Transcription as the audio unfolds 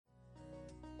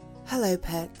Hello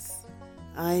pets,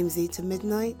 I'm Zeta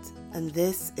Midnight and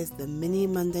this is the Mini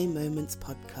Monday Moments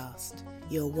podcast,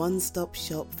 your one-stop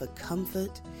shop for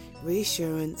comfort,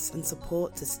 reassurance and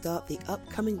support to start the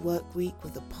upcoming work week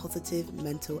with a positive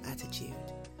mental attitude.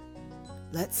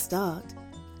 Let's start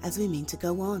as we mean to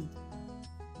go on.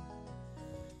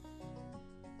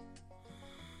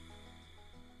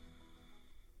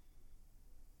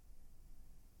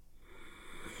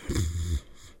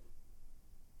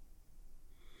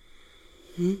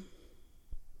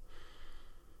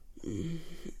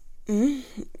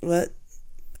 What?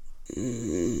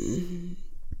 Hey,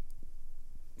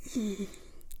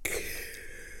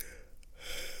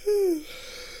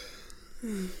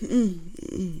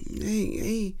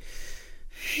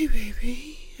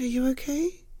 baby, are you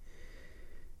okay?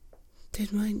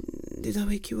 Did I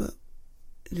wake you up?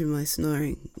 Did my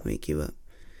snoring wake you up?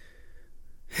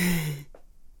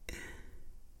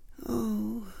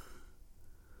 Oh,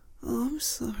 I'm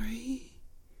sorry.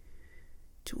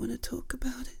 Do you want to talk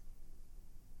about it?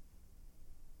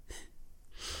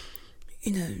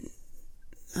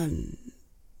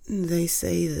 They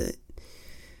say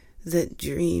that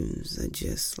dreams are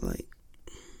just like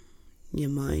your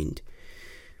mind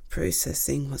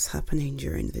processing what's happening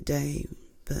during the day,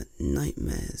 but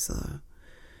nightmares are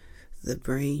the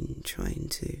brain trying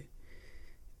to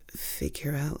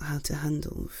figure out how to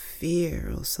handle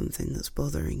fear or something that's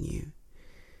bothering you.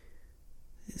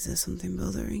 Is there something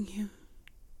bothering you?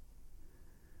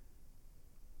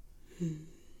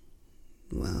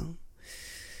 Well,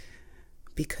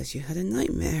 because you had a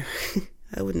nightmare.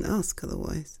 I wouldn't ask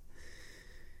otherwise.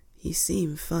 You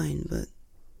seem fine, but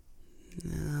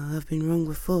I've been wrong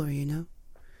before, you know.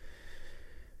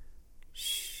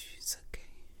 Shh, it's okay.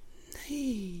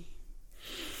 Hey.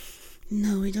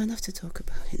 No, we don't have to talk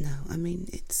about it now. I mean,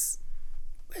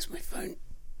 where's my phone?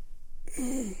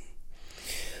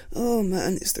 Oh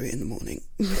man, it's 3 a.m.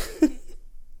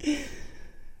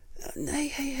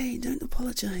 Hey, don't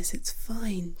apologize. It's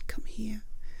fine. Come here.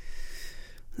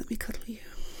 Let me cuddle you.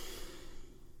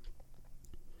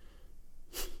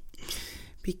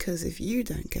 Because if you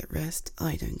don't get rest,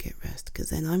 I don't get rest, because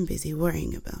then I'm busy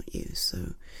worrying about you.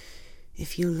 So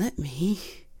if you let me,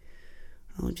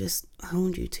 I'll just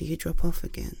hold you till you drop off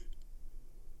again.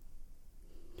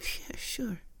 Yeah,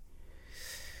 sure.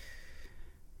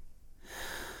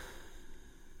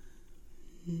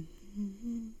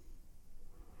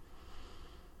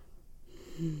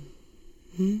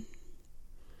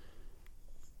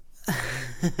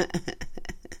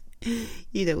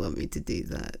 You don't want me to do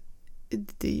that,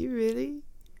 do you really?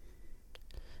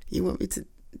 You want me to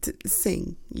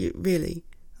sing? You really?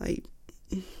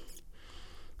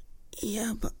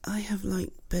 Yeah, but I have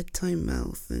like bedtime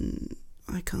mouth and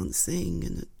I can't sing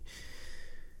and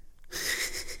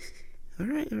All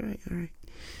right.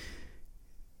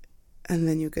 And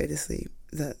then you'll go to sleep.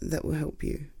 That will help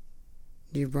you.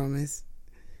 Do you promise?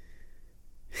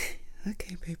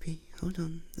 Okay, baby. Hold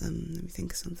on. Let me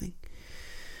think of something.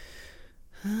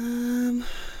 Oh,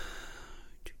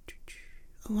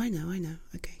 I know.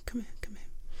 Okay, come here.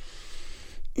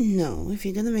 No, if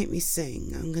you're gonna make me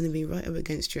sing, I'm gonna be right up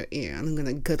against your ear and I'm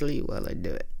gonna cuddle you while I do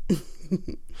it.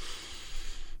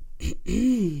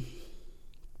 You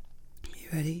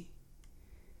ready?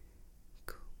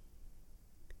 Cool.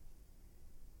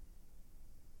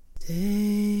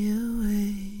 Stay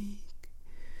awake,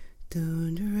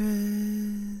 don't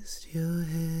rest your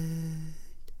head,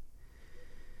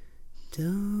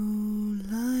 don't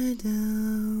lie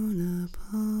down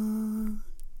upon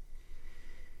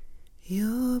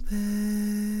your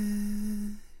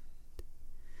bed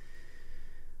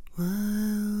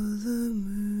while the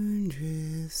moon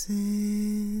drifts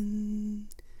in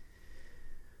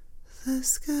the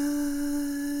sky.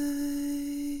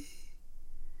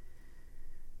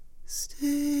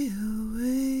 Stay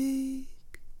awake,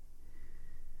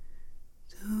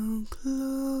 don't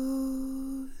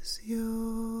close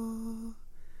your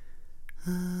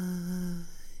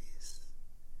eyes.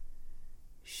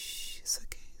 Shh, it's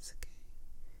okay.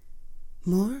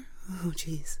 More? Oh,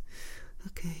 jeez.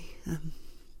 Okay,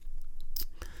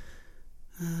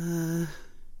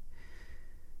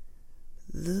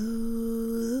 though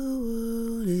the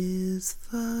world is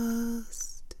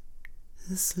fast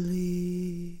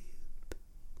asleep,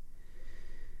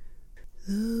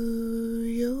 though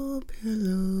your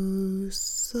pillow's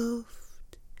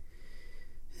soft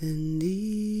and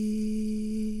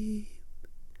deep,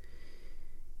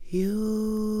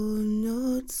 you're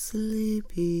not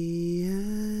sleepy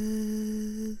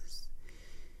as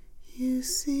you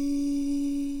seem.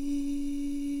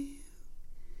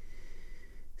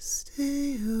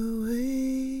 Stay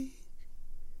awake,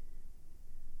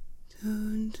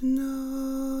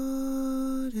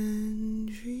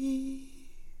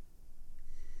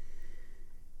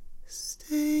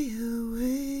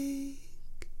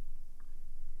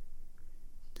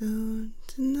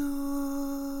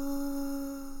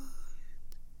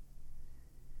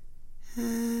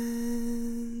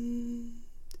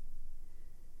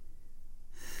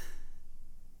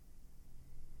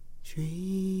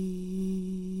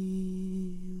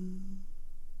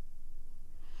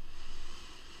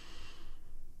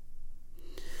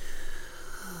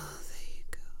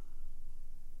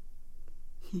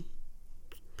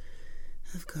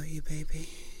 I've got you, baby.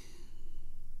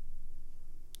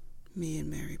 Me and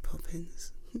Mary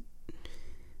Poppins.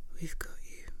 We've got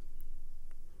you.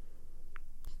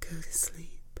 Go to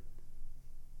sleep.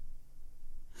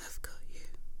 I've got you.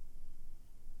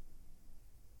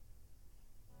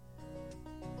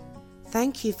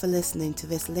 Thank you for listening to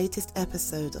this latest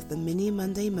episode of the Mini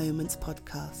Monday Moments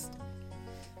podcast.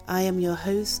 I am your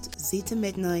host, Zita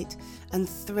Midnight, and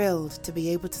thrilled to be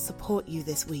able to support you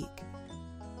this week.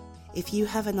 If you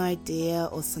have an idea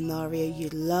or scenario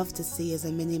you'd love to see as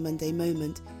a Mini Monday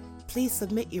moment, please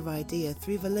submit your idea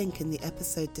through the link in the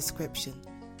episode description.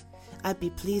 I'd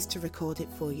be pleased to record it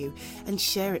for you and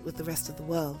share it with the rest of the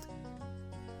world.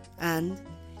 And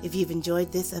if you've enjoyed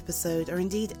this episode or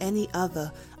indeed any other,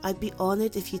 I'd be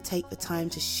honoured if you take the time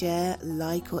to share,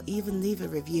 like, or even leave a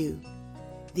review.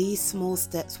 These small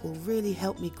steps will really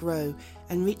help me grow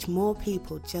and reach more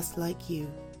people just like you.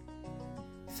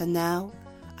 For now,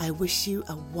 I wish you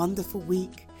a wonderful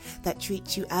week that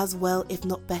treats you as well, if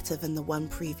not better, than the one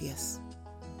previous.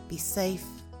 Be safe,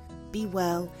 be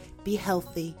well, be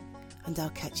healthy, and I'll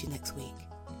catch you next week.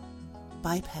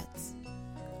 Bye, pets.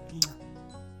 Mwah.